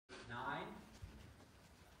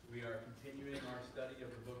We are continuing our study of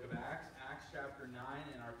the book of Acts, Acts chapter 9,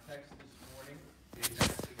 and our text this morning is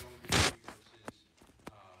actually going to be verses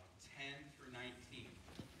 10 through 19.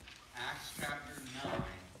 Acts chapter 9,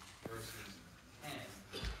 verses 10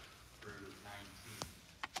 through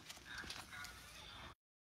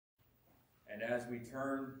 19. And as we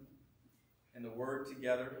turn in the Word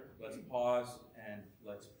together, let's pause and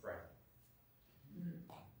let's pray.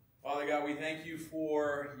 Father God, we thank you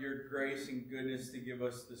for your grace and goodness to give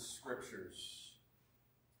us the Scriptures.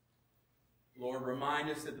 Lord,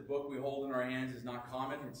 remind us that the book we hold in our hands is not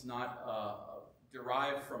common. It's not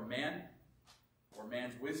derived from man or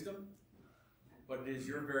man's wisdom, but it is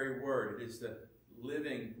your very word. It is the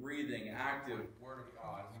living, breathing, active Word of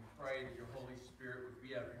God. We pray that your Holy Spirit would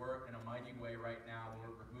be at work in a mighty way right now,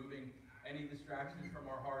 Lord, removing any distractions from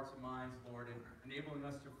our hearts and minds, Lord, and enabling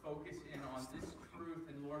us to focus in on this truth.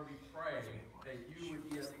 And Lord, we pray that you would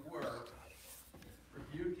be at work,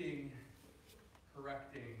 rebuking,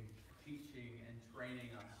 correcting, teaching, and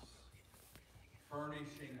training us,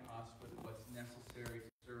 furnishing us with what's necessary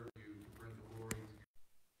to serve you, to bring glory to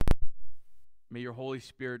you. May your Holy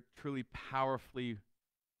Spirit truly powerfully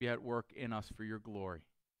be at work in us for your glory.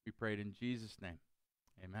 We pray it in Jesus' name.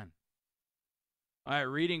 Amen. All right,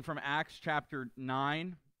 reading from Acts chapter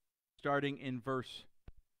 9, starting in verse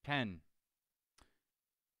 10.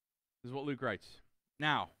 This is what Luke writes.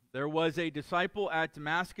 Now, there was a disciple at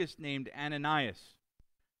Damascus named Ananias.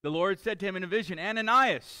 The Lord said to him in a vision,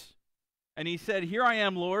 Ananias! And he said, Here I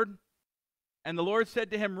am, Lord. And the Lord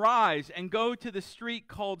said to him, Rise and go to the street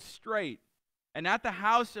called Straight, and at the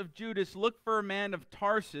house of Judas look for a man of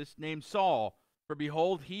Tarsus named Saul, for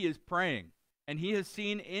behold, he is praying. And he has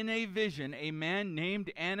seen in a vision a man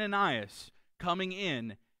named Ananias coming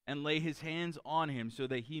in and lay his hands on him so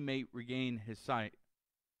that he may regain his sight.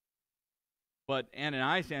 But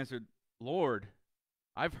Ananias answered, Lord,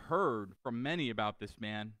 I've heard from many about this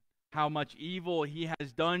man, how much evil he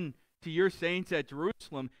has done to your saints at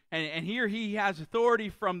Jerusalem. And here he has authority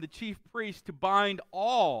from the chief priest to bind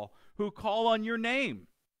all who call on your name.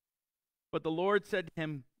 But the Lord said to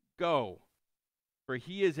him, Go. For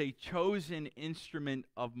he is a chosen instrument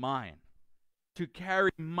of mine, to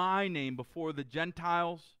carry my name before the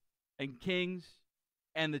Gentiles and kings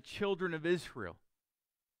and the children of Israel.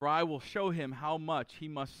 For I will show him how much he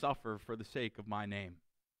must suffer for the sake of my name.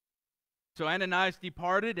 So Ananias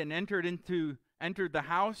departed and entered the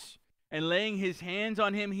house, and laying his hands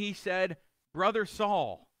on him, he said, Brother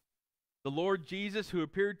Saul, the Lord Jesus, who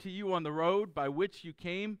appeared to you on the road by which you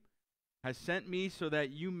came, has sent me so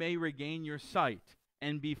that you may regain your sight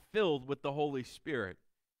and be filled with the Holy Spirit.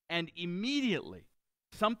 And immediately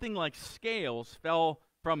something like scales fell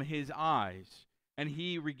from his eyes, and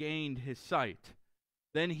he regained his sight.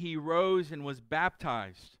 Then he rose and was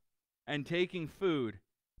baptized, and taking food,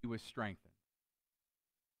 he was strengthened.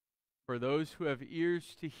 For those who have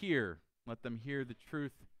ears to hear, let them hear the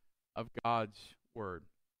truth of God's word.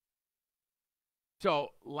 So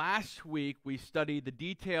last week we studied the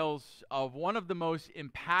details of one of the most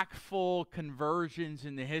impactful conversions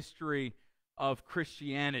in the history of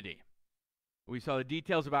Christianity. We saw the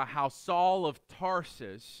details about how Saul of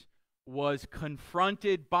Tarsus was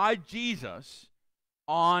confronted by Jesus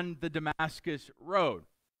on the Damascus road.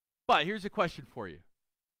 But here's a question for you.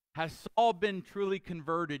 Has Saul been truly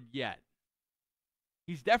converted yet?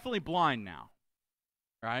 He's definitely blind now,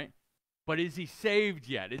 right? But is he saved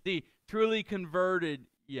yet? Is he truly converted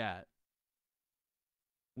yet?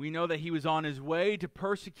 We know that he was on his way to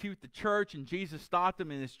persecute the church, and Jesus stopped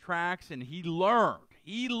him in his tracks, and he learned,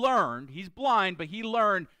 he's blind, but he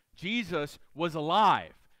learned Jesus was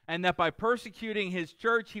alive, and that by persecuting his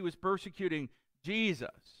church, he was persecuting Jesus.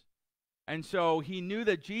 And so he knew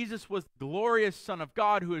that Jesus was the glorious Son of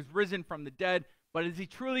God who has risen from the dead, but is he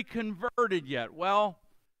truly converted yet? Well,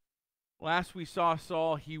 last we saw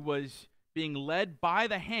Saul, he was being led by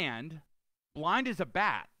the hand, blind as a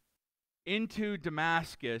bat, into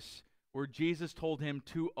Damascus, where Jesus told him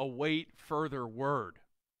to await further word.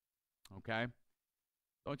 Okay?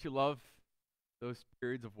 Don't you love those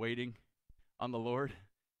periods of waiting on the Lord?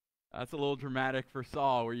 That's a little dramatic for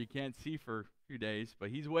Saul, where you can't see for a few days,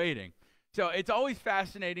 but he's waiting. So it's always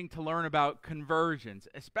fascinating to learn about conversions,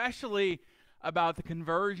 especially about the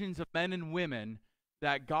conversions of men and women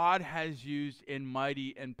that God has used in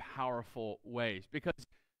mighty and powerful ways. Because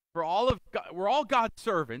we're all God's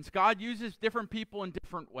servants. God uses different people in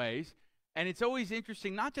different ways. And it's always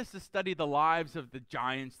interesting not just to study the lives of the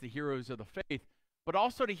giants, the heroes of the faith, but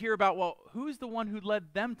also to hear about, well, who's the one who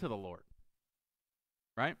led them to the Lord?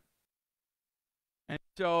 Right? And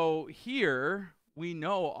so here we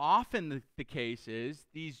know often the case is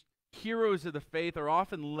these heroes of the faith are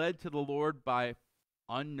often led to the Lord by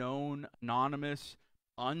unknown, anonymous,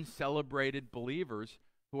 uncelebrated believers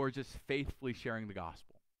who are just faithfully sharing the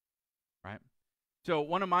gospel, right? So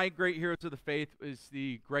one of my great heroes of the faith is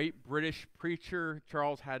the great British preacher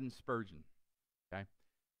Charles Haddon Spurgeon, okay?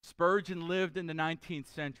 Spurgeon lived in the 19th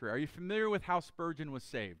century. Are you familiar with how Spurgeon was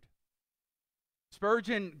saved?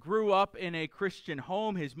 Spurgeon grew up in a Christian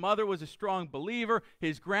home. His mother was a strong believer.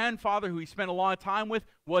 His grandfather, who he spent a lot of time with,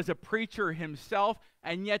 was a preacher himself.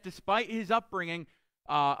 And yet, despite his upbringing,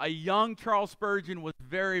 a young Charles Spurgeon was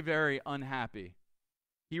very, very unhappy.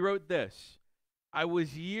 He wrote this: "I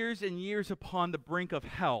was years and years upon the brink of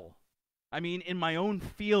hell. I mean, in my own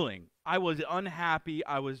feeling, I was unhappy,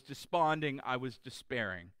 I was desponding, I was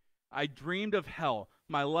despairing. I dreamed of hell.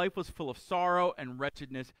 My life was full of sorrow and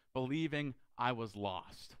wretchedness, believing I was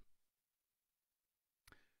lost."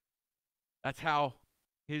 That's how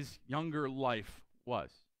his younger life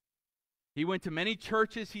was. He went to many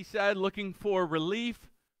churches, he said, looking for relief,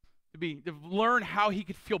 to learn how he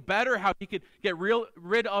could feel better, how he could get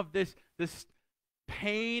rid of this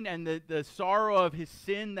pain and the sorrow of his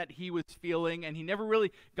sin that he was feeling, and he never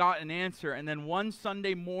really got an answer. And then one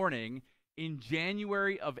Sunday morning in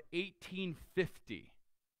January of 1850,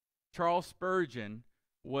 Charles Spurgeon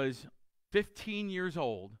was 15 years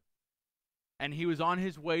old, and he was on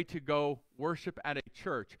his way to go worship at a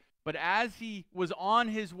church. But as he was on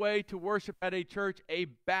his way to worship at a church, a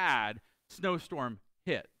bad snowstorm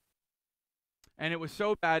hit. And it was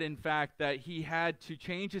so bad, in fact, that he had to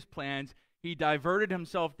change his plans. He diverted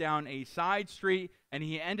himself down a side street, and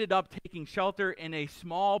he ended up taking shelter in a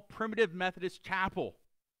small primitive Methodist chapel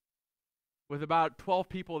with about 12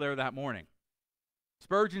 people there that morning.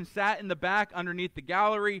 Spurgeon sat in the back underneath the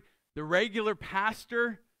gallery. The regular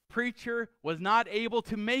preacher, was not able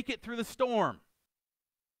to make it through the storm.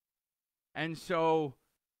 And so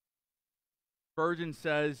Spurgeon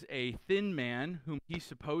says a thin man, whom he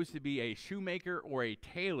supposed to be a shoemaker or a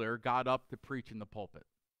tailor, got up to preach in the pulpit.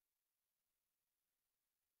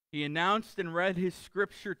 He announced and read his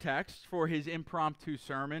scripture text for his impromptu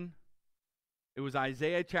sermon. It was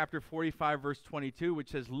Isaiah chapter 45, verse 22,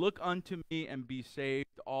 which says, "Look unto me and be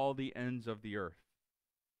saved, all the ends of the earth."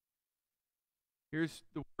 Here's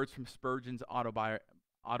the words from Spurgeon's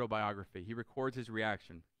autobiography. He records his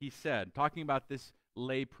reaction. He said, talking about this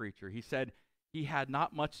lay preacher, he said, "He had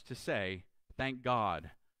not much to say, thank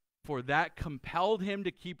God, for that compelled him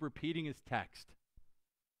to keep repeating his text.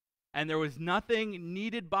 And there was nothing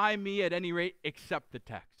needed by me at any rate except the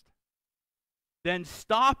text." Then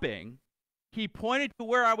stopping, he pointed to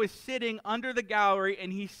where I was sitting under the gallery,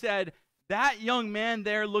 and he said, "That young man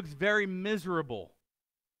there looks very miserable."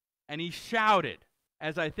 And he shouted,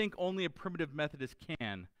 as I think only a primitive Methodist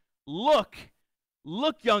can, "Look,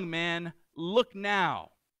 look, young man, look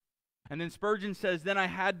now." And then Spurgeon says, "Then I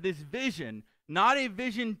had this vision, not a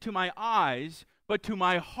vision to my eyes, but to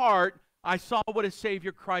my heart. I saw what a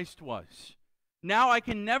Savior Christ was. Now I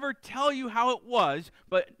can never tell you how it was,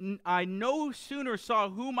 but I no sooner saw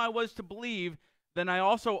whom I was to believe than I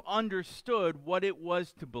also understood what it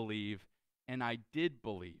was to believe, and I did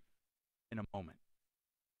believe in a moment."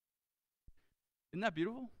 Isn't that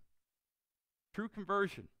beautiful? True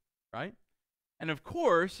conversion, right? And of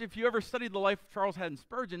course, if you ever studied the life of Charles Haddon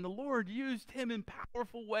Spurgeon, the Lord used him in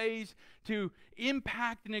powerful ways to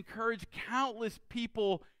impact and encourage countless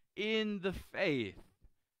people in the faith.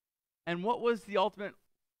 And what was the ultimate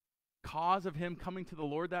cause of him coming to the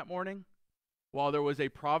Lord that morning? Well, there was a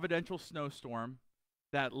providential snowstorm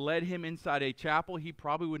that led him inside a chapel he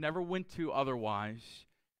probably would never went to otherwise.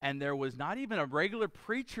 And there was not even a regular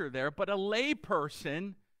preacher there, but a lay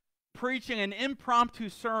person preaching an impromptu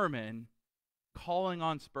sermon, calling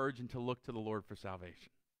on Spurgeon to look to the Lord for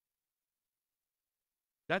salvation.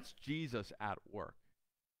 That's Jesus at work,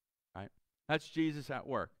 right? That's Jesus at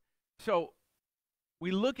work. So we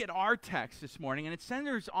look at our text this morning, and it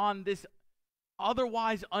centers on this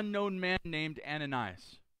otherwise unknown man named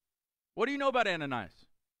Ananias. What do you know about Ananias?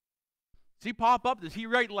 Does he pop up? Does he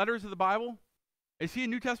write letters of the Bible? Is he a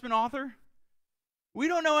New Testament author? We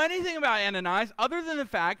don't know anything about Ananias other than the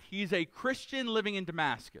fact he's a Christian living in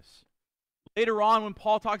Damascus. Later on, when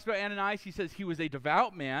Paul talks about Ananias, he says he was a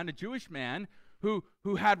devout man, a Jewish man, who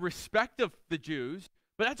had respect of the Jews,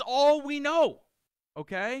 but that's all we know,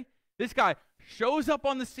 okay? This guy shows up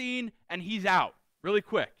on the scene, and he's out really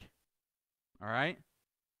quick, all right?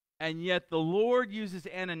 And yet the Lord uses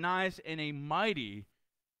Ananias in a mighty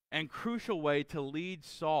and crucial way to lead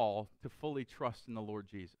Saul to fully trust in the Lord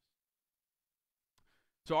Jesus.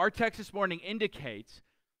 So our text this morning indicates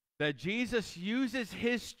that Jesus uses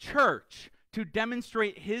his church to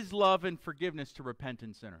demonstrate his love and forgiveness to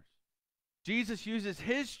repentant sinners. Jesus uses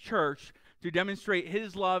his church to demonstrate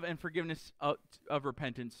his love and forgiveness of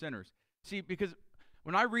repentant sinners. See, because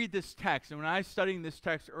when I read this text, and when I was studying this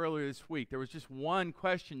text earlier this week, there was just one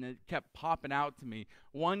question that kept popping out to me,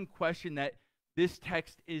 one question that this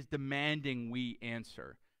text is demanding we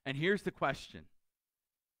answer. And here's the question.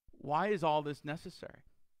 Why is all this necessary?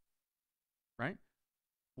 Right?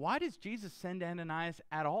 Why does Jesus send Ananias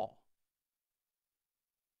at all?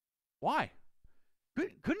 Why?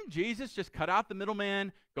 Couldn't Jesus just cut out the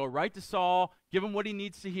middleman, go right to Saul, give him what he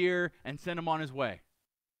needs to hear, and send him on his way?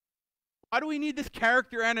 Why do we need this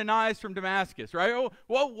character Ananias from Damascus, right? Oh,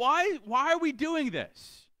 well, why are we doing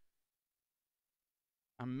this?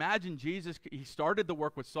 Imagine Jesus, he started the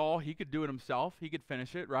work with Saul. He could do it himself. He could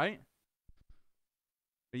finish it, right?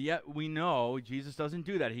 But yet we know Jesus doesn't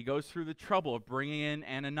do that. He goes through the trouble of bringing in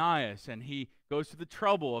Ananias, and he goes through the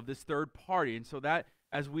trouble of this third party. And so that,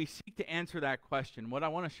 as we seek to answer that question, what I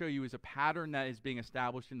want to show you is a pattern that is being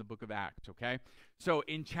established in the book of Acts, okay? So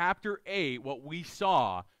in chapter 8, what we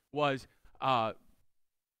saw was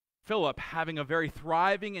Philip having a very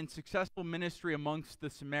thriving and successful ministry amongst the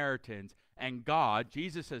Samaritans. And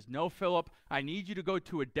Jesus says, no, Philip, I need you to go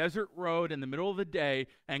to a desert road in the middle of the day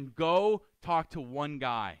and go talk to one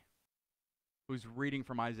guy who's reading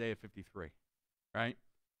from Isaiah 53, right?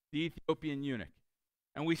 The Ethiopian eunuch.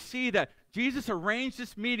 And we see that Jesus arranged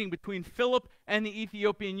this meeting between Philip and the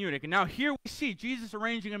Ethiopian eunuch. And now here we see Jesus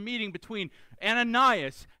arranging a meeting between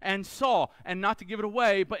Ananias and Saul. And not to give it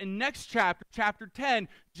away, but in next chapter, chapter 10,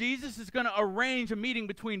 Jesus is going to arrange a meeting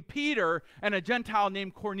between Peter and a Gentile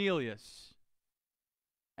named Cornelius.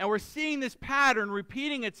 And we're seeing this pattern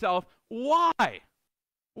repeating itself. Why?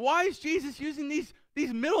 Why is Jesus using these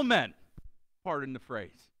middlemen? Pardon the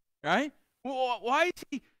phrase, right? Why is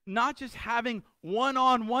he not just having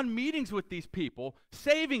one-on-one meetings with these people,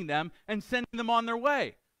 saving them, and sending them on their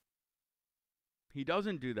way? He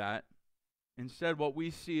doesn't do that. Instead, what we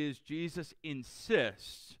see is Jesus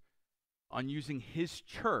insists on using his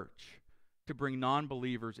church to bring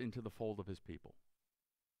non-believers into the fold of his people.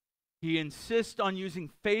 He insists on using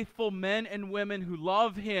faithful men and women who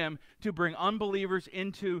love him to bring unbelievers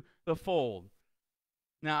into the fold.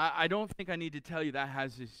 Now, I don't think I need to tell you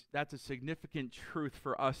that's a significant truth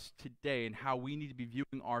for us today and how we need to be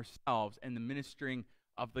viewing ourselves and the ministering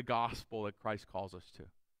of the gospel that Christ calls us to.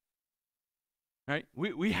 Right?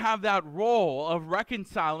 We have that role of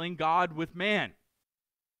reconciling God with man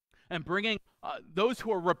and bringing those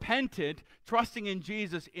who are repentant, trusting in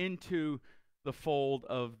Jesus, into the fold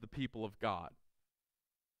of the people of God.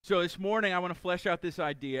 So this morning I want to flesh out this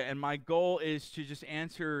idea, and my goal is to just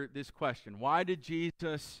answer this question. Why did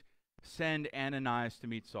Jesus send Ananias to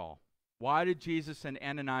meet Saul? Why did Jesus send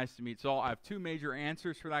Ananias to meet Saul? I have two major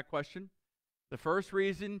answers for that question. The first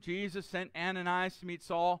reason Jesus sent Ananias to meet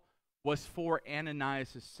Saul was for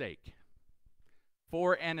Ananias' sake.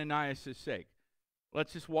 For Ananias' sake.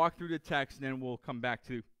 Let's just walk through the text, and then we'll come back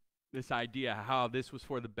to this idea, how this was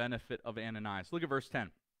for the benefit of Ananias. Look at verse 10.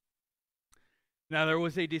 Now there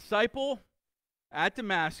was a disciple at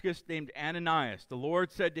Damascus named Ananias. The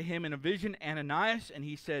Lord said to him in a vision, Ananias, and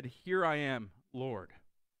he said, Here I am, Lord.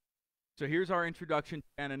 So here's our introduction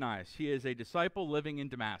to Ananias. He is a disciple living in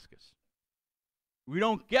Damascus. We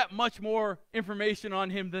don't get much more information on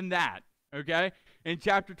him than that, okay? In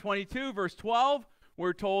chapter 22, verse 12,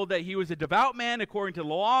 we're told that he was a devout man according to the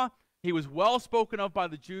law. He was well spoken of by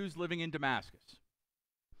the Jews living in Damascus.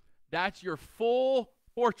 That's your full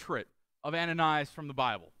portrait of Ananias from the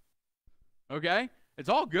Bible. Okay? It's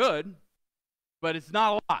all good, but it's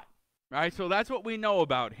not a lot, right? So that's what we know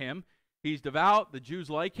about him. He's devout, the Jews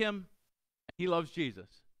like him, and he loves Jesus.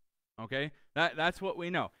 Okay? That's what we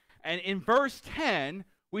know. And in verse 10,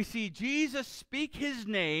 we see Jesus speak his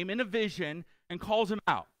name in a vision and calls him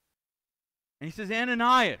out. And he says,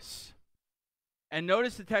 Ananias. And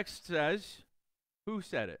notice the text says, who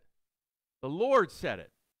said it? The Lord said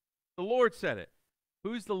it. The Lord said it.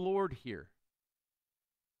 Who's the Lord here?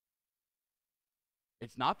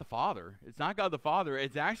 It's not the Father. It's not God the Father.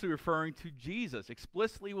 It's actually referring to Jesus.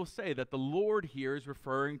 Explicitly will say that the Lord here is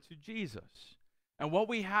referring to Jesus. And what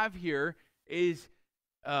we have here is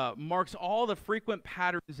marks all the frequent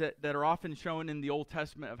patterns that are often shown in the Old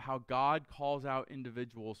Testament of how God calls out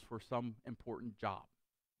individuals for some important job.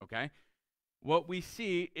 Okay? What we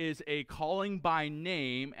see is a calling by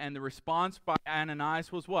name, and the response by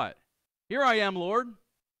Ananias was what? Here I am, Lord.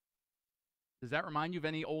 Does that remind you of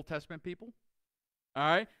any Old Testament people?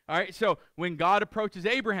 All right. So when God approaches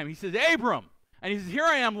Abraham, he says, Abram. And he says, here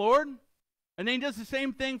I am, Lord. And then he does the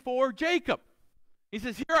same thing for Jacob. He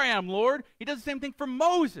says, here I am, Lord. He does the same thing for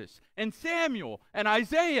Moses and Samuel and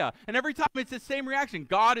Isaiah. And every time it's the same reaction.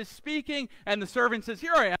 God is speaking, and the servant says,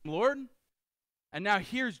 here I am, Lord. And now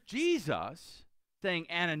here's Jesus saying,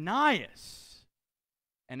 Ananias.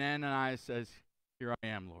 And Ananias says, here I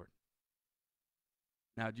am, Lord.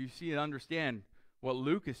 Now, do you see and understand what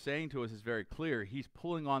Luke is saying to us is very clear. He's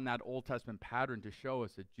pulling on that Old Testament pattern to show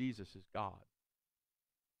us that Jesus is God.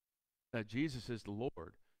 That Jesus is the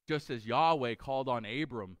Lord. Just as Yahweh called on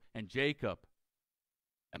Abram and Jacob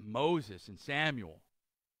and Moses and Samuel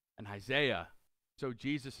and Isaiah, so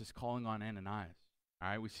Jesus is calling on Ananias. All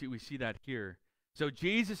right, we see that here. So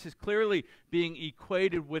Jesus is clearly being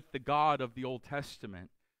equated with the God of the Old Testament.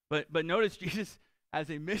 But notice Jesus has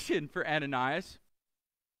a mission for Ananias.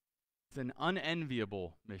 It's an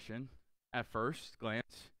unenviable mission at first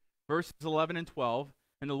glance. Verses 11 and 12.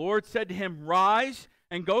 And the Lord said to him, rise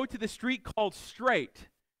and go to the street called Straight,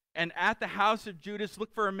 and at the house of Judas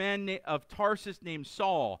look for a man of Tarsus named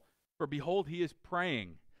Saul, for behold, he is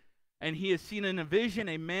praying. And he has seen in a vision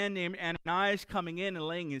a man named Ananias coming in and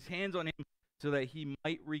laying his hands on him so that he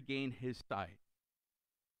might regain his sight.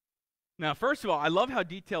 Now, first of all, I love how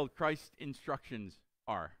detailed Christ's instructions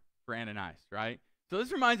are for Ananias, right? So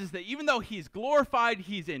this reminds us that even though he's glorified,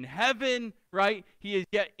 he's in heaven, right? He is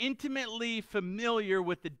yet intimately familiar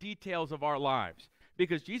with the details of our lives.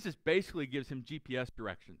 Because Jesus basically gives him GPS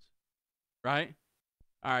directions, right?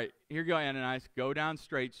 All right, here you go, Ananias. Go down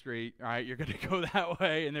Straight Street. All right, you're going to go that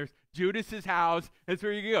way, and there's Judas's house. That's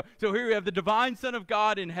where you go. So here we have the divine Son of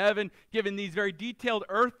God in heaven giving these very detailed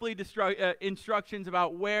earthly instructions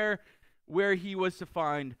about where he was to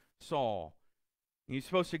find Saul. And he's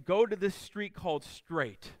supposed to go to this street called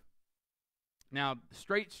Straight. Now,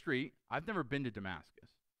 Straight Street, I've never been to Damascus,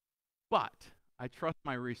 but I trust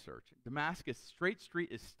my research. Damascus, Straight Street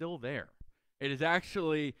is still there. It is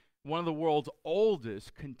actually one of the world's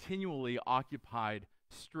oldest continually occupied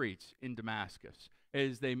streets in Damascus. It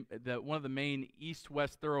is one of the main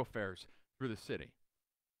east-west thoroughfares through the city.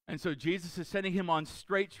 And so Jesus is sending him on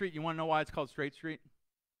Straight Street. You want to know why it's called Straight Street?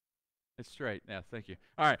 It's straight. Yeah, thank you.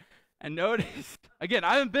 All right. And notice, again,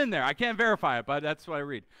 I haven't been there. I can't verify it, but that's what I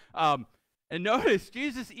read. And notice,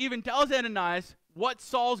 Jesus even tells Ananias what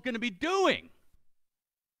Saul's going to be doing.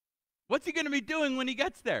 What's he going to be doing when he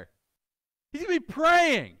gets there? He's going to be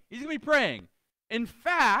praying. He's going to be praying. In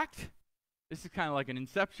fact, this is kind of like an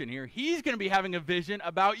inception here. He's going to be having a vision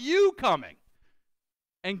about you coming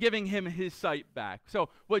and giving him his sight back. So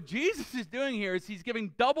what Jesus is doing here is he's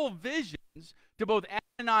giving double visions to both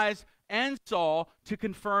Ananias and Saul to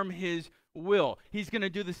confirm his will. He's going to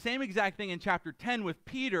do the same exact thing in chapter 10 with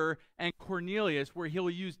Peter and Cornelius, where he'll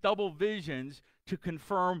use double visions to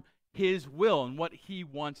confirm his will and what he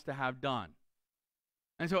wants to have done.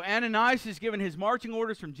 And so Ananias is given his marching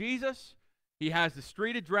orders from Jesus. He has the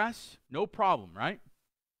street address. No problem, right?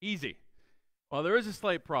 Easy. Well, there is a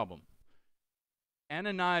slight problem.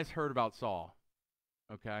 Ananias heard about Saul.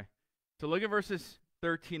 Okay? So look at verses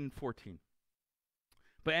 13 and 14.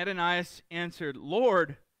 But Ananias answered,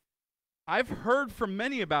 Lord, I've heard from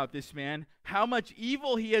many about this man, how much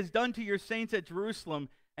evil he has done to your saints at Jerusalem,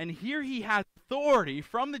 and here he has authority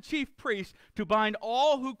from the chief priest to bind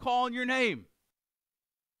all who call on your name.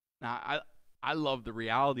 Now, I love the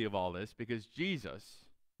reality of all this because Jesus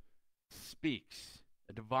speaks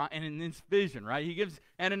a divine, and in this vision, right? He gives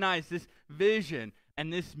Ananias this vision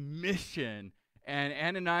and this mission, and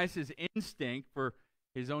Ananias' instinct for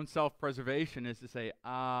his own self-preservation is to say,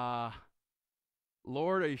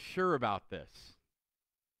 Lord, are you sure about this?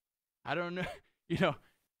 I don't know.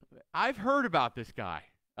 I've heard about this guy.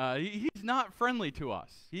 He's not friendly to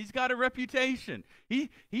us. He's got a reputation. He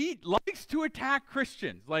likes to attack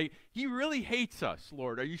Christians. Like, he really hates us,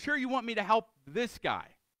 Lord. Are you sure you want me to help this guy?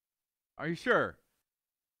 Are you sure?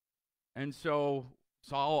 And so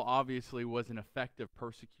Saul obviously was an effective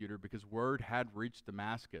persecutor because word had reached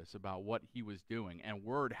Damascus about what he was doing, and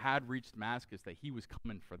word had reached Damascus that he was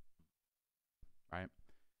coming for them. Right?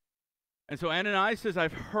 And so Ananias says,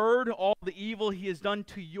 I've heard all the evil he has done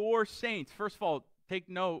to your saints. First of all, take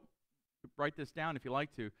note, write this down if you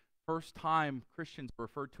like to. First time Christians are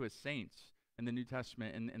referred to as saints in the New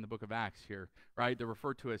Testament, in the book of Acts here, right? They're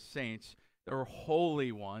referred to as saints. They're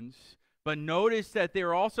holy ones. But notice that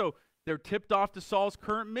they're tipped off to Saul's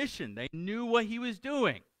current mission. They knew what he was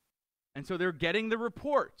doing. And so they're getting the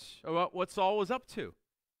reports about what Saul was up to.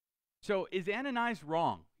 So is Ananias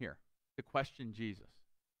wrong here to question Jesus?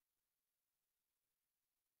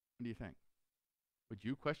 What do you think? Would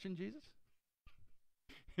you question Jesus?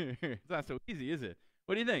 It's not so easy, is it?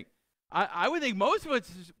 What do you think? I would think most of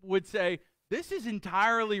us would say, this is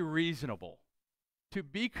entirely reasonable to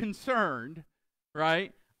be concerned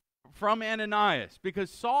right, from Ananias, because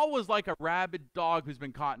Saul was like a rabid dog who's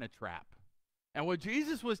been caught in a trap. And what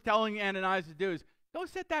Jesus was telling Ananias to do is, go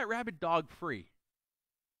set that rabid dog free,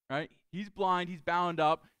 right? He's blind, he's bound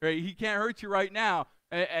up, right? He can't hurt you right now.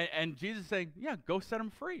 And Jesus is saying, yeah, go set him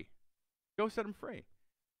free. Go set him free.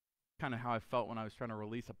 Kind of how I felt when I was trying to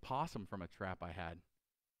release a possum from a trap I had.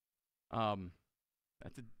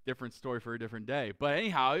 That's a different story for a different day. But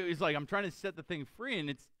anyhow, it was like, I'm trying to set the thing free, and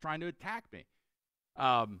it's trying to attack me.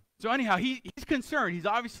 So anyhow, he's concerned. He's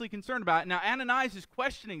obviously concerned about it. Now, Ananias is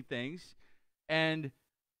questioning things and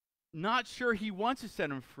not sure he wants to set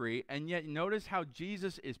him free, and yet notice how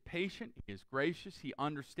Jesus is patient, he is gracious, he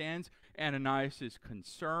understands Ananias'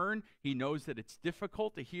 concern, he knows that it's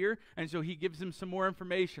difficult to hear, and so he gives him some more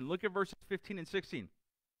information. Look at verses 15 and 16.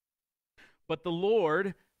 But the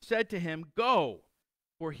Lord said to him, go,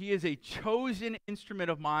 for he is a chosen instrument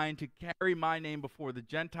of mine to carry my name before the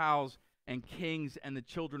Gentiles and kings and the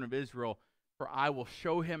children of Israel, for I will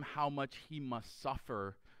show him how much he must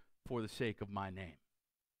suffer for the sake of my name.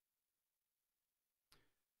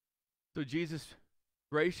 So Jesus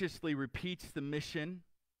graciously repeats the mission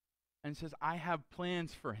and says, I have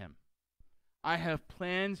plans for him. I have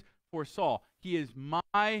plans for Saul. He is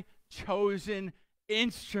my chosen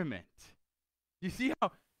instrument. You see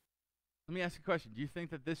how, let me ask you a question. Do you think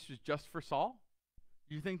that this is just for Saul?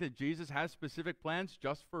 Do you think that Jesus has specific plans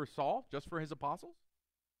just for Saul, just for his apostles?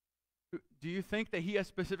 Do you think that he has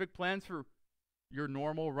specific plans for your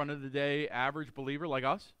normal, run-of-the-day, average believer like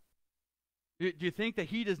us? Do you think that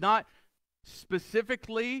he does not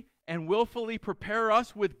specifically and willfully prepare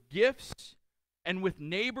us with gifts and with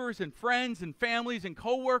neighbors and friends and families and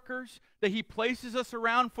co-workers that he places us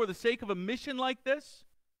around for the sake of a mission like this,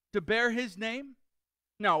 to bear his name?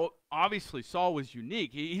 Now, obviously, Saul was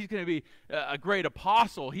unique. He's going to be a great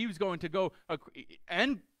apostle. He was going to go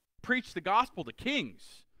and preach the gospel to kings,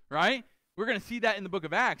 right? We're going to see that in the book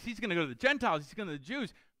of Acts. He's going to go to the Gentiles. He's going to the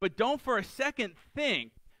Jews. But don't for a second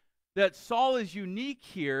think that Saul is unique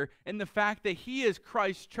here in the fact that he is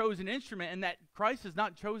Christ's chosen instrument and that Christ has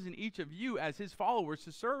not chosen each of you as his followers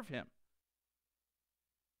to serve him.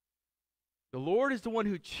 The Lord is the one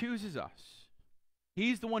who chooses us.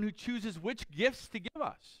 He's the one who chooses which gifts to give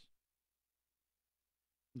us.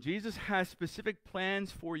 Jesus has specific plans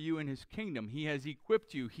for you in his kingdom. He has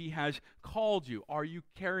equipped you. He has called you. Are you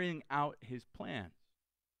carrying out his plans?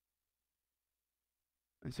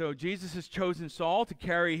 And so Jesus has chosen Saul to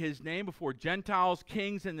carry his name before Gentiles,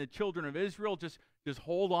 kings, and the children of Israel. Just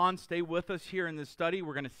hold on, stay with us here in this study.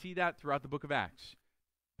 We're going to see that throughout the book of Acts.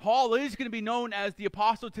 Paul is going to be known as the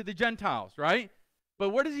apostle to the Gentiles, right? But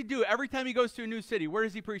what does he do every time he goes to a new city? Where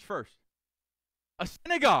does he preach first? A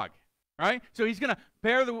synagogue, right? So he's going to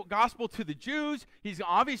bear the gospel to the Jews. He's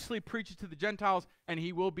obviously preaching to the Gentiles, and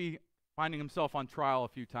he will be finding himself on trial a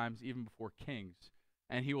few times, even before kings.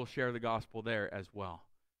 And he will share the gospel there as well.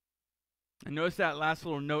 And notice that last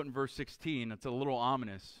little note in verse 16. It's a little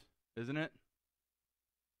ominous, isn't it?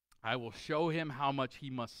 I will show him how much he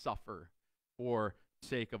must suffer for the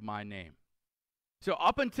sake of my name. So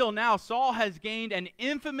up until now, Saul has gained an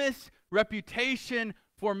infamous reputation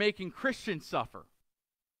for making Christians suffer.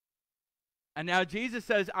 And now Jesus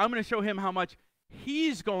says, I'm going to show him how much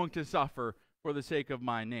he's going to suffer for the sake of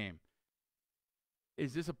my name.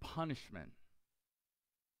 Is this a punishment?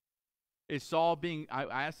 Is Saul being, I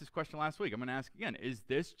asked this question last week, I'm going to ask again, is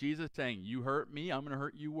this Jesus saying, you hurt me, I'm going to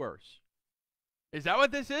hurt you worse? Is that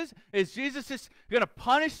what this is? Is Jesus just going to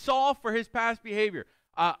punish Saul for his past behavior?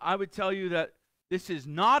 I would tell you that this is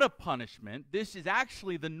not a punishment. This is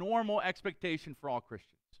actually the normal expectation for all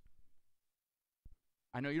Christians.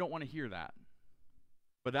 I know you don't want to hear that,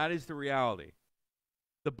 but that is the reality.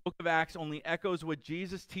 The book of Acts only echoes what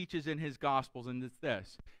Jesus teaches in his Gospels, and it's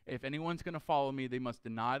this. If anyone's going to follow me, they must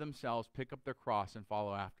deny themselves, pick up their cross, and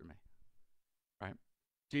follow after me. Right?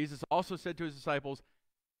 Jesus also said to his disciples,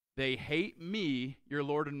 they hate me, your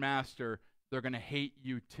Lord and Master, they're going to hate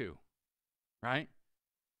you too. Right?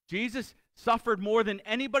 Jesus suffered more than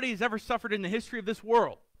anybody has ever suffered in the history of this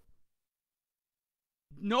world.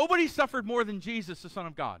 Nobody suffered more than Jesus, the Son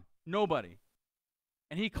of God. Nobody.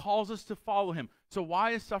 And he calls us to follow him. So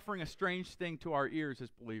why is suffering a strange thing to our ears as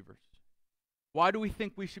believers? Why do we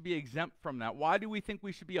think we should be exempt from that? Why do we think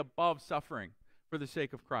we should be above suffering for the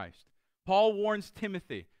sake of Christ? Paul warns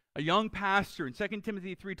Timothy, a young pastor, in 2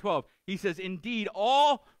 Timothy 3:12. He says, indeed,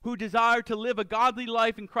 all who desire to live a godly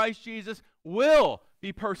life in Christ Jesus will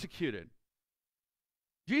be persecuted.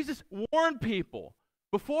 Jesus warned people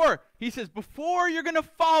before. He says, before you're going to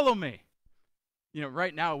follow me. You know,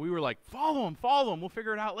 right now we were like, follow him, we'll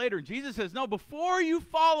figure it out later. And Jesus says, no, before you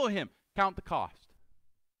follow him, count the cost.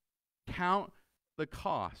 Count the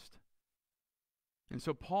cost. And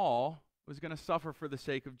so Paul was going to suffer for the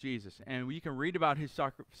sake of Jesus. And we can read about his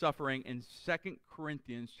suffering in 2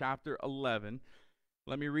 Corinthians chapter 11.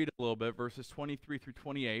 Let me read a little bit, verses 23 through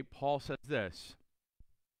 28. Paul says this: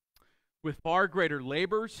 with far greater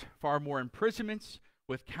labors, far more imprisonments,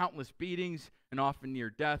 with countless beatings, and often near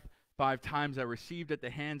death. 5 times I received at the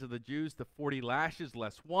hands of the Jews the 40 lashes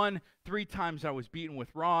less one. 3 times I was beaten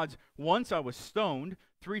with rods. Once I was stoned.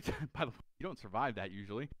 3 times, by the way, you don't survive that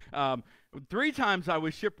usually. 3 times I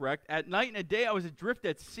was shipwrecked. At night and a day I was adrift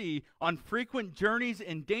at sea, on frequent journeys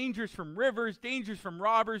in dangers from rivers, dangers from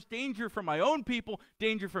robbers, danger from my own people,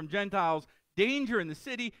 danger from Gentiles, danger in the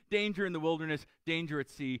city, danger in the wilderness, danger at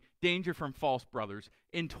sea, danger from false brothers,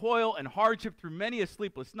 in toil and hardship through many a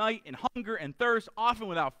sleepless night, in hunger and thirst, often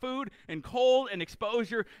without food, in cold and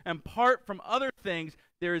exposure, and apart from other things,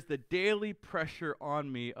 there is the daily pressure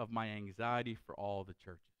on me of my anxiety for all the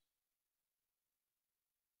churches.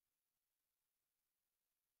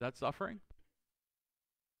 Is that suffering?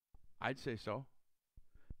 I'd say so.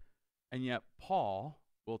 And yet Paul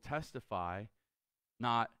will testify,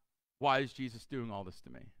 not, why is Jesus doing all this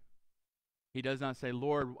to me? He does not say,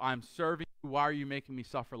 Lord, I'm serving you. Why are you making me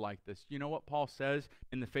suffer like this? You know what Paul says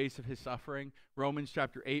in the face of his suffering? Romans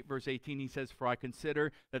chapter 8, verse 18, he says, for I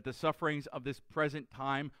consider that the sufferings of this present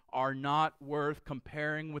time are not worth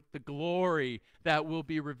comparing with the glory that will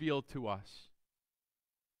be revealed to us.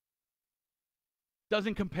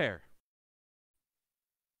 Doesn't compare.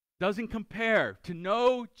 Doesn't compare. To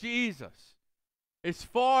know Jesus is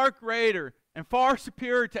far greater and far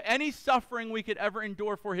superior to any suffering we could ever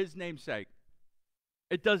endure for his name's sake.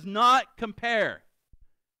 It does not compare.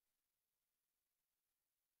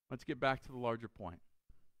 Let's get back to the larger point.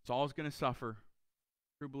 Saul's going to suffer.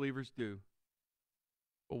 True believers do.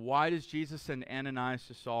 But why does Jesus send Ananias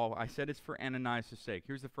to Saul? I said it's for Ananias' sake.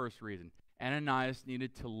 Here's the first reason. Ananias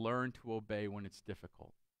needed to learn to obey when it's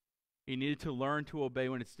difficult. He needed to learn to obey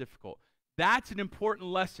when it's difficult. That's an important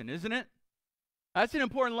lesson, isn't it? That's an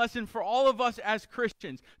important lesson for all of us as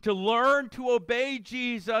Christians, to learn to obey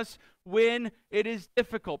Jesus when it is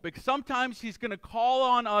difficult. Because sometimes he's going to call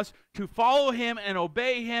on us to follow him and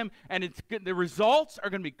obey him, and the results are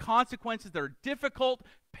going to be consequences that are difficult,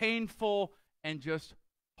 painful, and just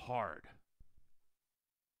hard.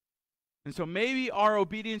 And so maybe our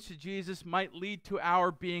obedience to Jesus might lead to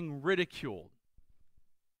our being ridiculed.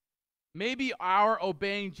 Maybe our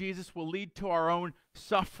obeying Jesus will lead to our own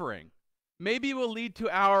suffering. Maybe it will lead to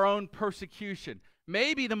our own persecution.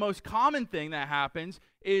 Maybe the most common thing that happens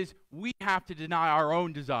is we have to deny our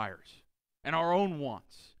own desires and our own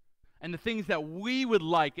wants and the things that we would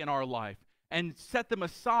like in our life and set them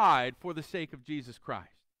aside for the sake of Jesus Christ.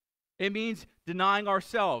 It means denying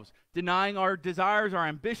ourselves, denying our desires, our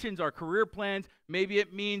ambitions, our career plans. Maybe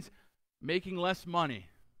it means making less money.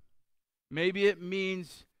 Maybe it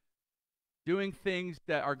means doing things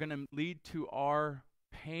that are going to lead to our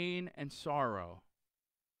pain and sorrow.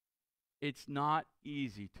 It's not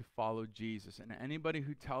easy to follow Jesus, and anybody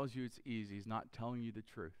who tells you it's easy is not telling you the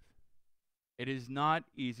truth. It is not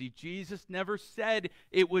easy. Jesus never said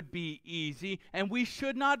it would be easy, and we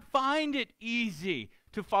should not find it easy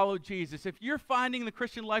to follow Jesus. If you're finding the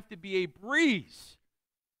Christian life to be a breeze,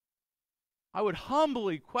 I would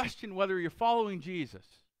humbly question whether you're following Jesus.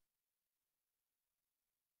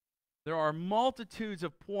 There are multitudes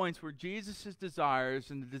of points where Jesus' desires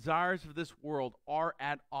and the desires of this world are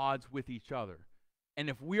at odds with each other. And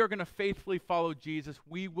if we are going to faithfully follow Jesus,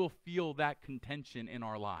 we will feel that contention in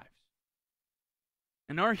our lives.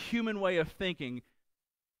 In our human way of thinking,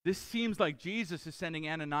 this seems like Jesus is sending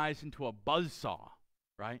Ananias into a buzzsaw,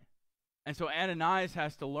 right? And so Ananias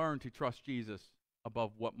has to learn to trust Jesus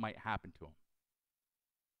above what might happen to him.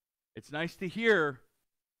 It's nice to hear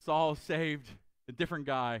Saul saved a different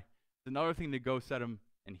guy. It's another thing to go set him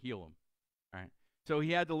and heal him. Right? So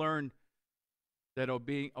he had to learn that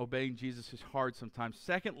obeying Jesus is hard sometimes.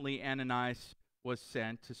 Secondly, Ananias was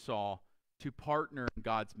sent to Saul to partner in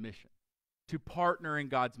God's mission. To partner in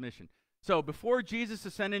God's mission. So before Jesus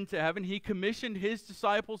ascended into heaven, he commissioned his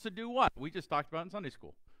disciples to do what? We just talked about in Sunday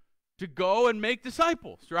school. To go and make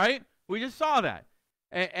disciples, right? We just saw that.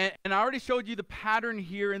 And I already showed you the pattern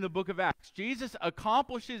here in the book of Acts. Jesus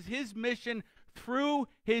accomplishes his mission through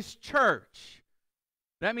his church.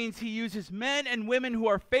 That means he uses men and women who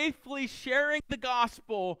are faithfully sharing the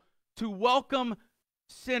gospel to welcome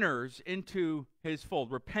sinners into his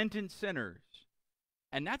fold, repentant sinners.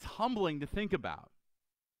 And that's humbling to think about.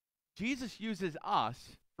 Jesus uses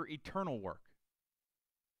us for eternal work.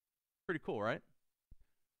 Pretty cool, right?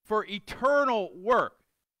 For eternal work.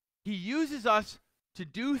 He uses us to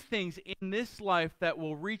do things in this life that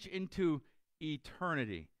will reach into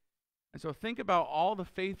eternity. And so think about all the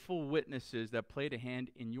faithful witnesses that played a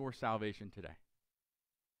hand in your salvation today.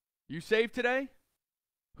 You saved today?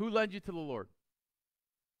 Who led you to the Lord?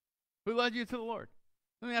 Who led you to the Lord?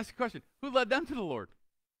 Let me ask you a question. Who led them to the Lord?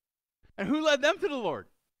 And who led them to the Lord?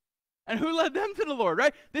 And who led them to the Lord,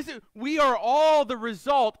 right? We are all the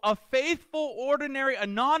result of faithful, ordinary,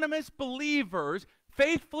 anonymous believers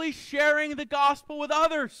faithfully sharing the gospel with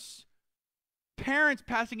others. Parents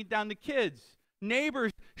passing it down to kids.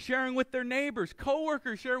 Neighbors sharing with their neighbors.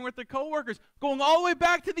 Co-workers sharing with their co-workers. Going all the way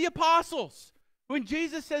back to the apostles. When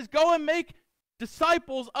Jesus says, go and make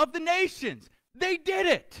disciples of the nations. They did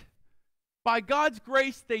it. By God's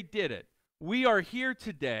grace, they did it. We are here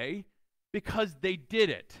today because they did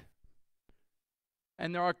it.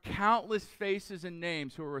 And there are countless faces and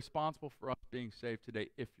names who are responsible for us being saved today,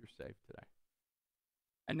 if you're saved today.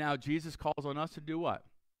 And now Jesus calls on us to do what?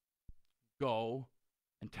 Go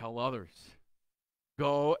and tell others.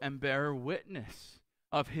 Go and bear witness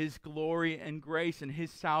of his glory and grace and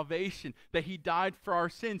his salvation, that he died for our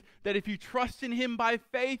sins, that if you trust in him by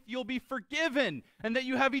faith, you'll be forgiven, and that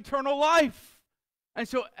you have eternal life. And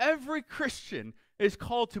so every Christian is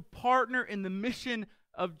called to partner in the mission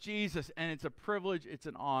of Jesus, and it's a privilege, it's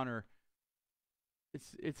an honor.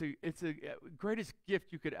 It's a greatest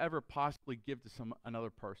gift you could ever possibly give to another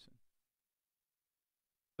person.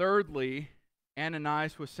 Thirdly,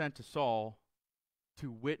 Ananias was sent to Saul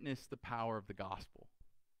to witness the power of the gospel.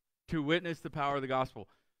 To witness the power of the gospel.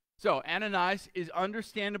 So Ananias is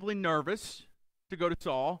understandably nervous to go to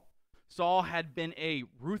Saul. Saul had been a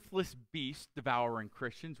ruthless beast devouring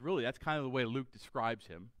Christians. Really, that's kind of the way Luke describes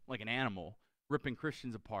him, like an animal, ripping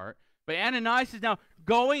Christians apart. But Ananias is now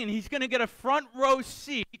going, and he's going to get a front row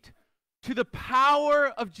seat to the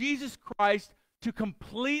power of Jesus Christ to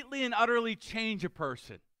completely and utterly change a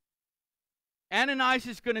person. Ananias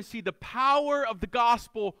is going to see the power of the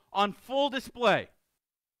gospel on full display.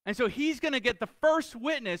 And so he's going to get the first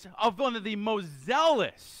witness of one of the most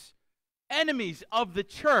zealous enemies of the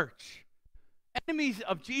church, enemies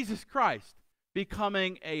of Jesus Christ,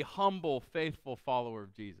 becoming a humble, faithful follower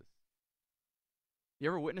of Jesus. You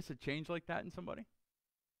ever witness a change like that in somebody?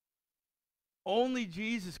 Only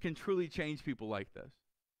Jesus can truly change people like this.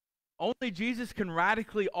 Only Jesus can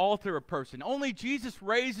radically alter a person. Only Jesus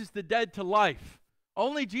raises the dead to life.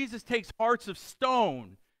 Only Jesus takes hearts of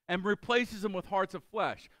stone and replaces them with hearts of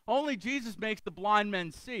flesh. Only Jesus makes the blind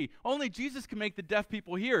men see. Only Jesus can make the deaf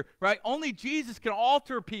people hear, right? Only Jesus can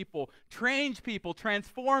alter people, change people,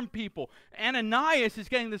 transform people. Ananias is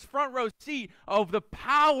getting this front row seat of the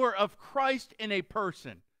power of Christ in a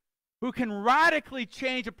person who can radically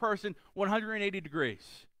change a person 180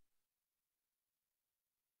 degrees.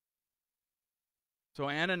 So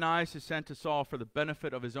Ananias is sent to Saul for the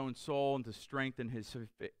benefit of his own soul and to strengthen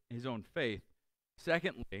his own faith.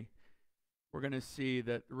 Secondly, we're going to see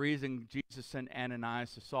that the reason Jesus sent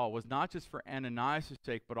Ananias to Saul was not just for Ananias'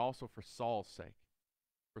 sake, but also for Saul's sake.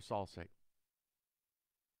 For Saul's sake.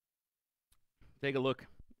 Take a look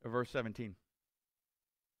at verse 17.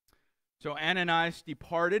 So Ananias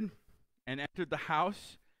departed and entered the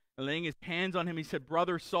house, and laying his hands on him, he said,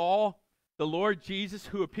 Brother Saul, the Lord Jesus,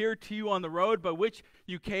 who appeared to you on the road by which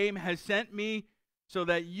you came, has sent me so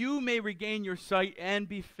that you may regain your sight and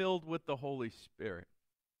be filled with the Holy Spirit.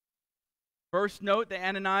 First note that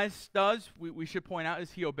Ananias does, we should point out,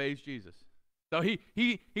 is he obeys Jesus. So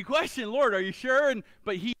he questioned, Lord, are you sure?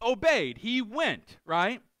 But he obeyed. He went,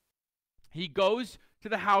 right? He goes to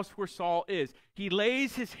the house where Saul is. He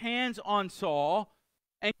lays his hands on Saul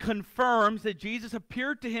and confirms that Jesus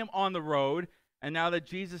appeared to him on the road, and now that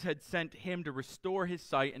Jesus had sent him to restore his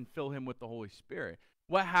sight and fill him with the Holy Spirit.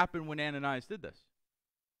 What happened when Ananias did this?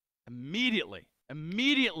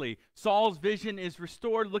 Immediately, Saul's vision is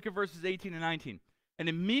restored. Look at verses 18 and 19. And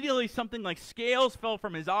immediately something like scales fell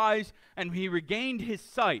from his eyes, and he regained his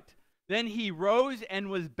sight. Then he rose and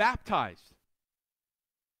was baptized.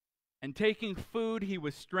 And taking food, he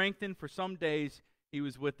was strengthened. For some days, he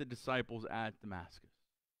was with the disciples at Damascus.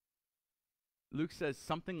 Luke says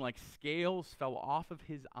something like scales fell off of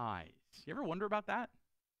his eyes. You ever wonder about that?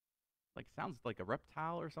 Like, sounds like a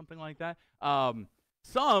reptile or something like that.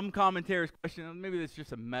 Some commentators question, maybe that's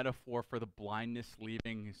just a metaphor for the blindness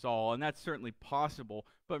leaving Saul, and that's certainly possible.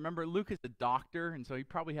 But remember, Luke is a doctor, and so he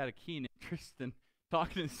probably had a keen interest in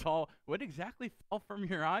talking to Saul. What exactly fell from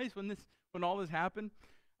your eyes when all this happened?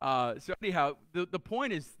 So anyhow, the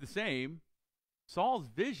point is the same. Saul's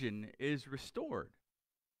vision is restored.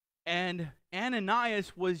 And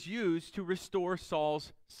Ananias was used to restore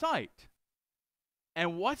Saul's sight.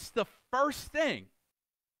 And what's the first thing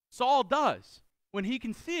Saul does when he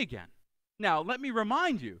can see again? Now, let me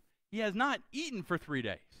remind you, he has not eaten for 3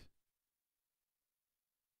 days.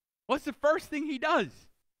 What's the first thing he does?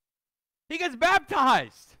 He gets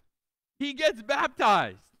baptized. He gets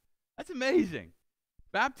baptized. That's amazing.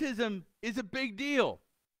 Baptism is a big deal.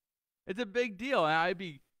 It's a big deal. And it'd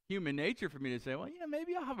be human nature for me to say, well, yeah,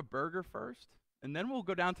 maybe I'll have a burger first, and then we'll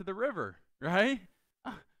go down to the river, right?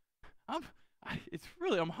 I'm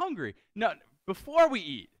hungry. No, before we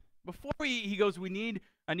eat, he goes,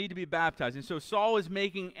 I need to be baptized. And so Saul is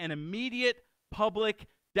making an immediate public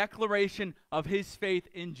declaration of his faith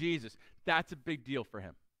in Jesus. That's a big deal for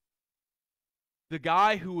him. The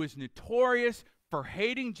guy who was notorious for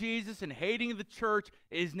hating Jesus and hating the church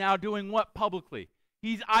is now doing what publicly?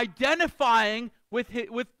 He's identifying with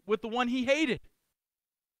the one he hated.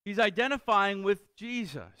 He's identifying with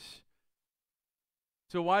Jesus.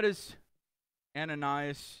 So why is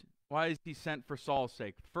he sent for Saul's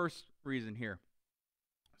sake? First reason here,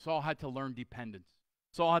 Saul had to learn dependence.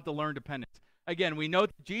 Saul had to learn dependence. Again, we know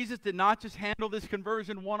that Jesus did not just handle this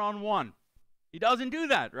conversion one-on-one. He doesn't do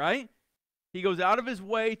that, right? He goes out of his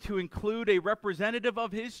way to include a representative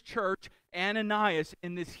of his church, Ananias,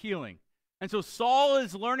 in this healing. And so Saul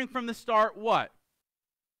is learning from the start what?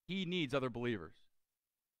 He needs other believers.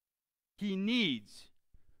 He needs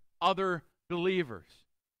other believers.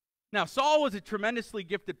 Now, Saul was a tremendously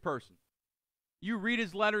gifted person. You read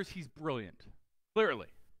his letters, he's brilliant, clearly,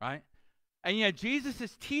 right? And yet Jesus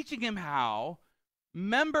is teaching him how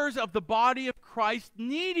members of the body of Christ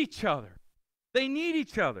need each other. They need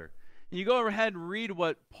each other. And you go ahead and read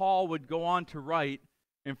what Paul would go on to write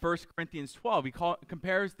in 1 Corinthians 12. He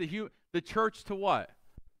compares the church to what?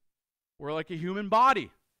 We're like a human body,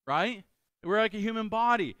 right? We're like a human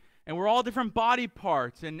body. And we're all different body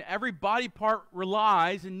parts, and every body part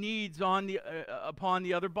relies and needs upon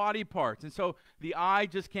the other body parts. And so the eye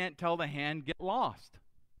just can't tell the hand, get lost.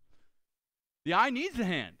 The eye needs the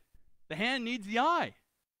hand. The hand needs the eye,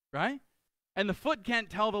 right? And the foot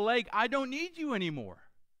can't tell the leg, I don't need you anymore.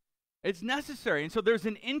 It's necessary. And so there's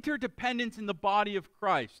an interdependence in the body of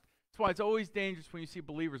Christ. That's why it's always dangerous when you see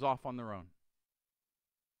believers off on their own,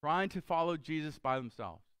 trying to follow Jesus by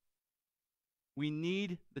themselves. We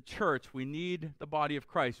need the church. We need the body of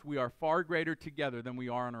Christ. We are far greater together than we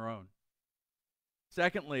are on our own.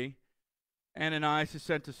 Secondly, Ananias is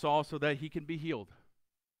sent to Saul so that he can be healed.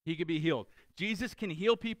 He can be healed. Jesus can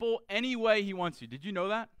heal people any way he wants to. Did you know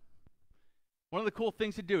that? One of the cool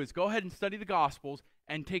things to do is go ahead and study the Gospels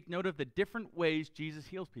and take note of the different ways Jesus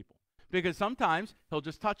heals people. Because sometimes he'll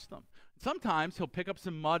just touch them. Sometimes he'll pick up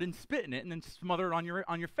some mud and spit in it and then smother it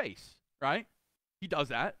on your face, right? He does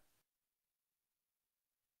that.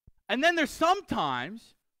 And then there's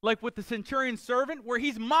sometimes, like with the centurion's servant, where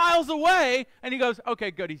he's miles away and he goes,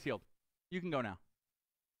 okay, good, he's healed. You can go now,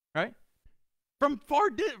 right? From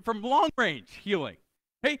long range healing.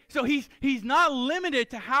 Hey, so he's not limited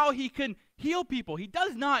to how he can heal people. He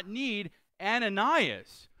does not need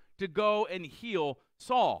Ananias to go and heal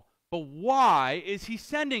Saul. But why is he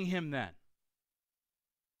sending him then?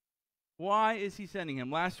 Why is he sending him?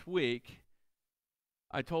 Last week,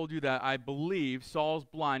 I told you that I believe Saul's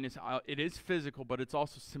blindness, it is physical, but it's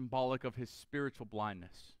also symbolic of his spiritual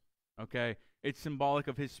blindness. Okay? It's symbolic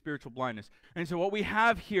of his spiritual blindness. And so what we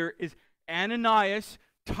have here is Ananias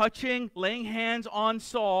laying hands on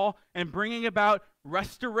Saul and bringing about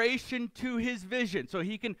restoration to his vision so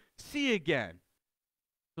he can see again.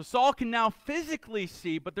 So Saul can now physically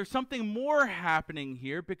see, but there's something more happening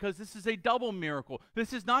here because this is a double miracle.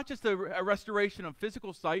 This is not just a restoration of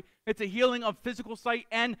physical sight, it's a healing of physical sight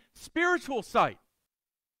and spiritual sight.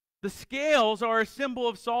 The scales are a symbol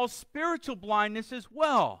of Saul's spiritual blindness as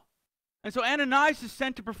well. And so Ananias is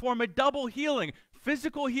sent to perform a double healing,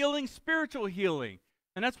 physical healing, spiritual healing.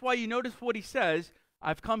 And that's why you notice what he says,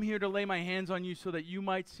 I've come here to lay my hands on you so that you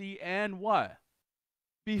might see and what?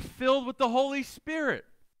 Be filled with the Holy Spirit.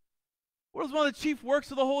 What is one of the chief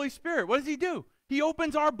works of the Holy Spirit? What does he do? He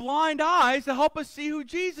opens our blind eyes to help us see who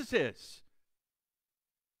Jesus is.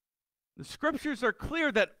 The scriptures are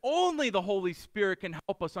clear that only the Holy Spirit can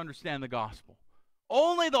help us understand the gospel.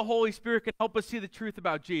 Only the Holy Spirit can help us see the truth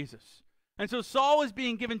about Jesus. And so Saul is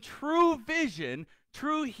being given true vision,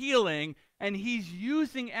 true healing, and he's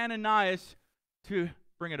using Ananias to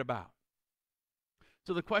bring it about.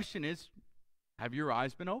 So the question is, have your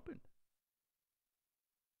eyes been opened?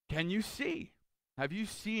 Can you see? Have you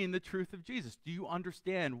seen the truth of Jesus? Do you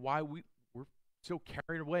understand why we're so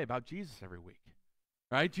carried away about Jesus every week?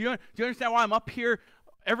 Right? Do you understand why I'm up here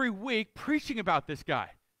every week preaching about this guy?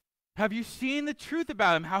 Have you seen the truth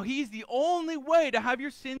about him? How he's the only way to have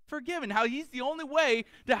your sins forgiven. How he's the only way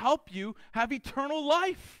to help you have eternal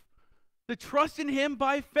life. To trust in him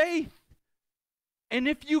by faith. And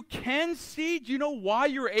if you can see, do you know why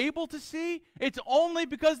you're able to see? It's only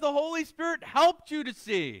because the Holy Spirit helped you to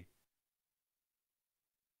see.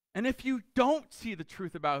 And if you don't see the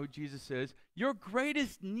truth about who Jesus is, your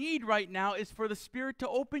greatest need right now is for the Spirit to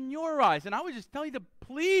open your eyes. And I would just tell you to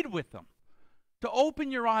plead with Him to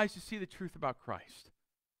open your eyes to see the truth about Christ.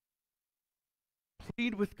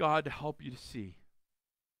 Plead with God to help you to see.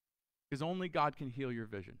 Because only God can heal your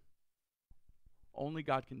vision. Only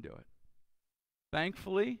God can do it.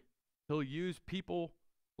 Thankfully, He'll use people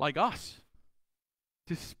like us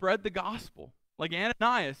to spread the gospel, like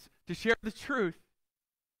Ananias, to share the truth.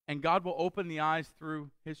 And God will open the eyes through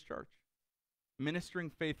His church, ministering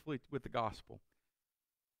faithfully with the gospel.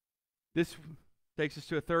 This takes us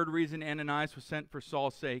to a third reason Ananias was sent for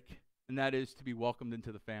Saul's sake, and that is to be welcomed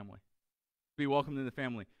into the family. To be welcomed into the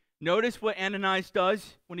family. Notice what Ananias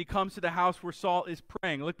does when he comes to the house where Saul is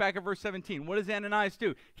praying. Look back at verse 17. What does Ananias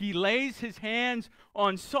do? He lays his hands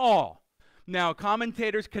on Saul. Now,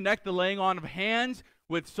 commentators connect the laying on of hands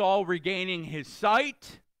with Saul regaining his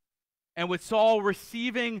sight and with Saul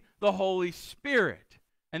receiving the Holy Spirit.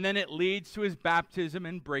 And then it leads to his baptism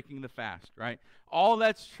and breaking the fast, right? All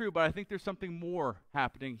that's true, but I think there's something more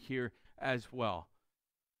happening here as well.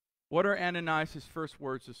 What are Ananias' first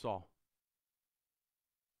words to Saul?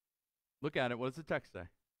 Look at it. What does the text say?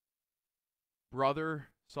 Brother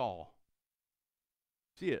Saul.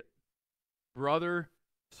 See it. Brother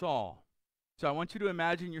Saul. So I want you to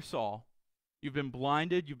imagine you're Saul. You've been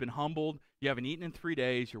blinded. You've been humbled. You haven't eaten in 3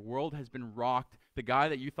 days. Your world has been rocked. The guy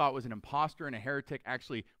that you thought was an imposter and a heretic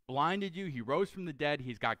actually blinded you. He rose from the dead.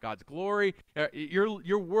 He's got God's glory.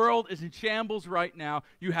 Your world is in shambles right now.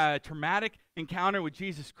 You had a traumatic encounter with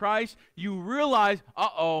Jesus Christ. You realize,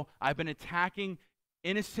 uh-oh, I've been attacking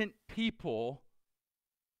innocent people.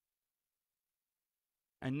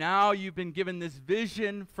 And now you've been given this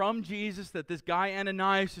vision from Jesus that this guy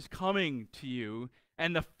Ananias is coming to you.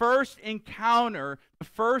 And the first encounter, the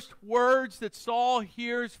first words that Saul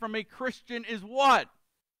hears from a Christian is what?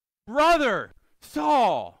 Brother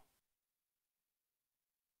Saul.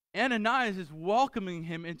 Ananias is welcoming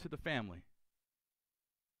him into the family.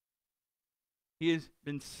 He has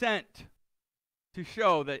been sent to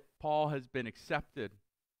show that Paul has been accepted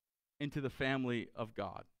into the family of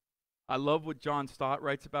God. I love what John Stott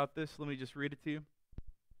writes about this. Let me just read it to you.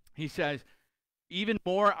 He says, even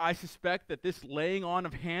more, I suspect that this laying on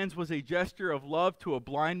of hands was a gesture of love to a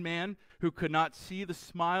blind man who could not see the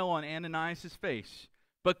smile on Ananias' face,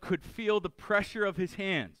 but could feel the pressure of his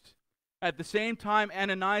hands. At the same time,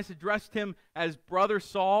 Ananias addressed him as Brother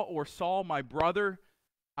Saul, or Saul, my brother.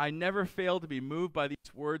 I never failed to be moved by these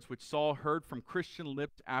words which Saul heard from Christian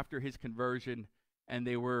lips after his conversion, and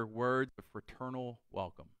they were words of fraternal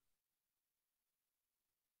welcome.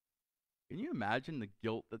 Can you imagine the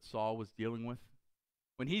guilt that Saul was dealing with?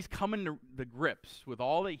 When he's coming to the grips with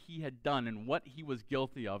all that he had done and what he was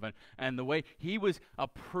guilty of, and the way he was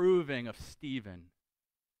approving of Stephen.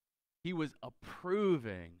 He was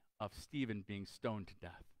approving of Stephen being stoned to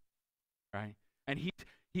death, right? And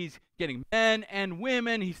he's getting men and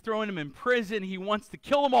women. He's throwing them in prison. He wants to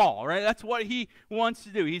kill them all, right? That's what he wants to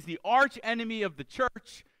do. He's the arch enemy of the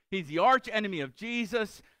church. He's the arch enemy of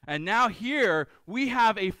Jesus. And now here we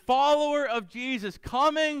have a follower of Jesus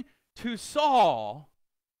coming to Saul.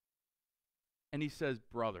 And he says,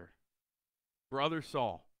 brother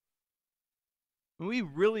Saul. And we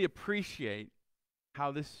really appreciate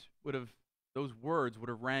how those words would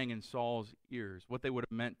have rang in Saul's ears, what they would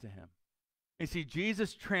have meant to him. And see,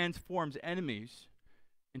 Jesus transforms enemies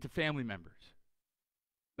into family members.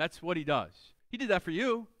 That's what he does. He did that for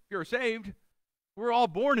you. If you're saved, we're all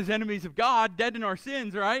born as enemies of God, dead in our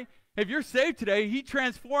sins, right? If you're saved today, he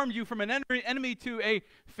transformed you from an enemy to a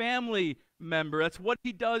family member. That's what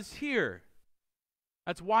he does here.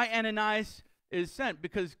 That's why Ananias is sent,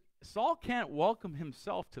 because Saul can't welcome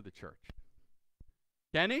himself to the church.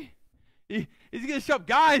 Can he? He's going to show up,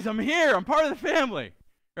 guys, I'm here. I'm part of the family,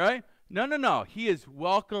 right? No. He is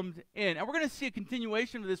welcomed in. And we're going to see a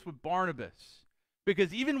continuation of this with Barnabas.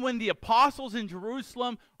 Because even when the apostles in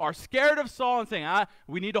Jerusalem are scared of Saul and saying,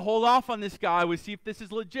 we need to hold off on this guy, we see if this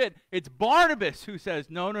is legit, it's Barnabas who says,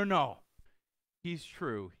 no. He's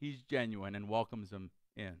true, he's genuine, and welcomes them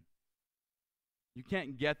in. You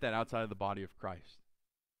can't get that outside of the body of Christ.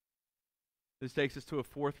 This takes us to a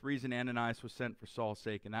fourth reason Ananias was sent for Saul's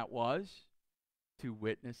sake, and that was to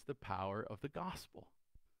witness the power of the gospel.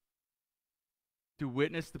 To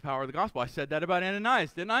witness the power of the gospel. I said that about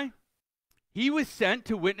Ananias, didn't I? He was sent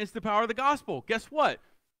to witness the power of the gospel. Guess what?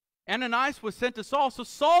 Ananias was sent to Saul, so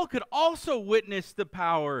Saul could also witness the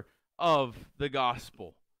power of the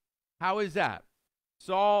gospel. How is that?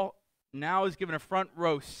 Saul now is given a front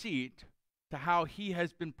row seat to how he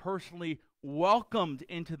has been personally welcomed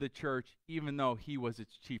into the church, even though he was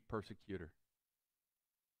its chief persecutor.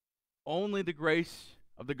 Only the grace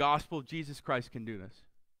of the gospel of Jesus Christ can do this.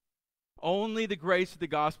 Only the grace of the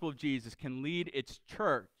gospel of Jesus can lead its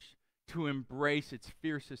church to embrace its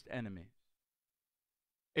fiercest enemies.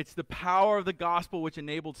 It's the power of the gospel which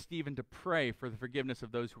enabled Stephen to pray for the forgiveness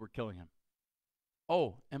of those who were killing him.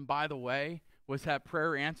 Oh, and by the way, was that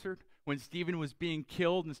prayer answered? When Stephen was being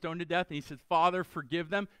killed and stoned to death, and he said, Father, forgive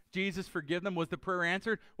them. Jesus, forgive them. Was the prayer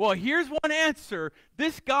answered? Well, here's one answer.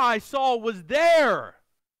 This guy, Saul, was there.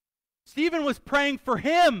 Stephen was praying for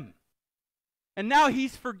him. And now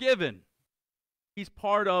he's forgiven. He's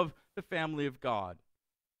part of the family of God.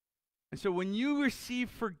 And so when you receive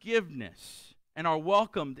forgiveness and are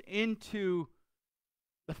welcomed into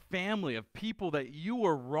the family of people that you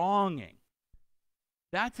were wronging,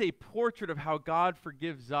 that's a portrait of how God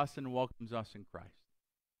forgives us and welcomes us in Christ,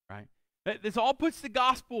 right? This all puts the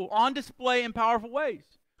gospel on display in powerful ways.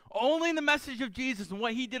 Only the message of Jesus and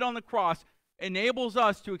what he did on the cross enables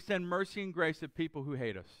us to extend mercy and grace to people who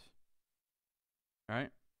hate us, right?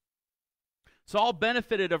 Saul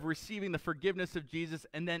benefited of receiving the forgiveness of Jesus,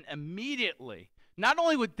 and then immediately, not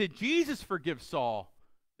only did Jesus forgive Saul,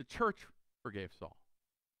 the church forgave Saul.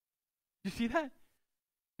 You see that?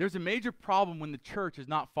 There's a major problem when the church is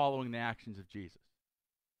not following the actions of Jesus.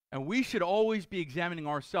 And we should always be examining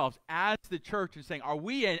ourselves as the church and saying, are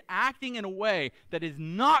we acting in a way that is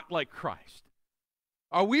not like Christ?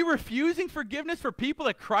 Are we refusing forgiveness for people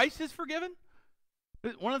that Christ has forgiven?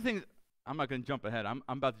 One of the things, I'm not going to jump ahead. I'm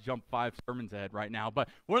about to jump 5 sermons ahead right now. But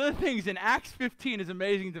one of the things in Acts 15 is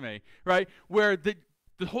amazing to me, right? Where the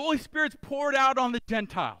Holy Spirit's poured out on the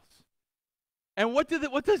Gentiles. And what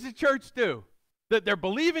does the church do? That they're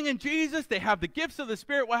believing in Jesus, they have the gifts of the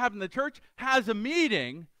Spirit. What happened? The church has a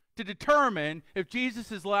meeting to determine if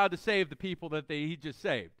Jesus is allowed to save the people that he just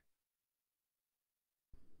saved.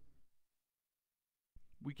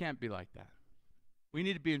 We can't be like that. We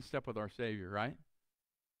need to be in step with our Savior, right?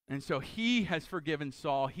 And so he has forgiven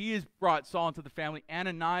Saul. He has brought Saul into the family.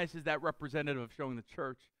 Ananias is that representative of showing the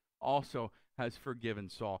church also has forgiven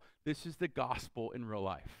Saul. This is the gospel in real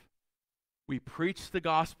life. We preach the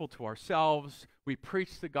gospel to ourselves. We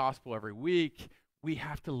preach the gospel every week. We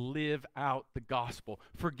have to live out the gospel.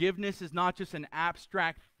 Forgiveness is not just an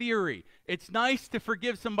abstract theory. It's nice to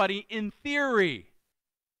forgive somebody in theory.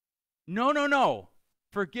 No.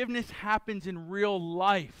 Forgiveness happens in real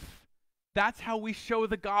life. That's how we show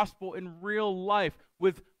the gospel in real life,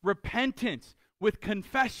 with repentance, with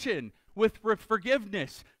confession, with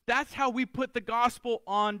forgiveness. That's how we put the gospel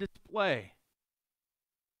on display.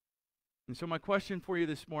 And so my question for you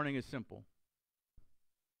this morning is simple.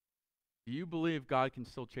 Do you believe God can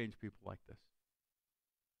still change people like this?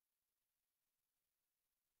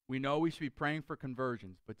 We know we should be praying for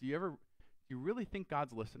conversions, but do you really think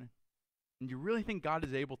God's listening? And do you really think God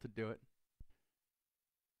is able to do it?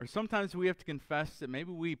 Or sometimes we have to confess that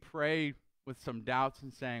maybe we pray with some doubts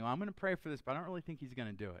and saying, well, I'm going to pray for this, but I don't really think he's going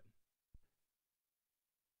to do it.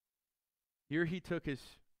 Here he took his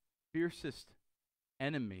fiercest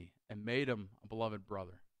enemy and made him a beloved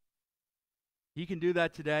brother. He can do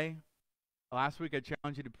that today. Last week I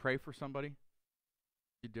challenged you to pray for somebody.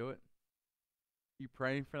 You do it. You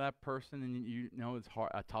praying for that person and you know it's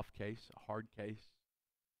a tough case, a hard case.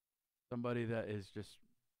 Somebody that is just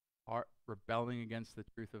rebelling against the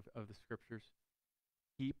truth of the scriptures.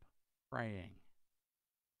 Keep praying.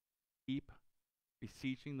 Keep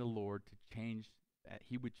beseeching the Lord to change, that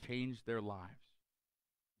he would change their lives.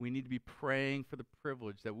 We need to be praying for the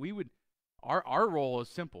privilege that we would, our role is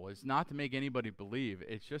simple. It's not to make anybody believe.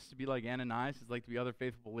 It's just to be like Ananias. It's like to be other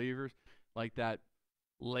faithful believers, like that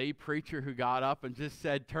lay preacher who got up and just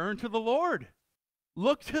said, turn to the Lord.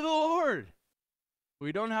 Look to the Lord.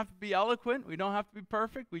 We don't have to be eloquent. We don't have to be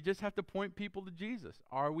perfect. We just have to point people to Jesus.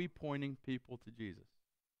 Are we pointing people to Jesus?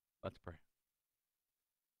 Let's pray.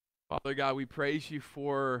 Father God, we praise you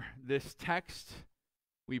for this text.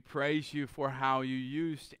 We praise you for how you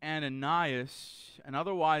used Ananias, an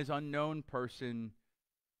otherwise unknown person,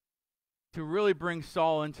 to really bring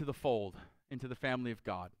Saul into the fold, into the family of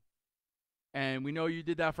God. And we know you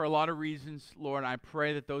did that for a lot of reasons, Lord. I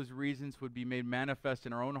pray that those reasons would be made manifest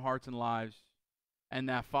in our own hearts and lives, and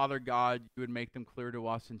that, Father God, you would make them clear to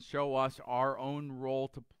us and show us our own role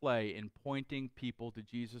to play in pointing people to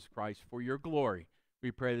Jesus Christ for your glory.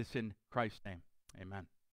 We pray this in Christ's name. Amen.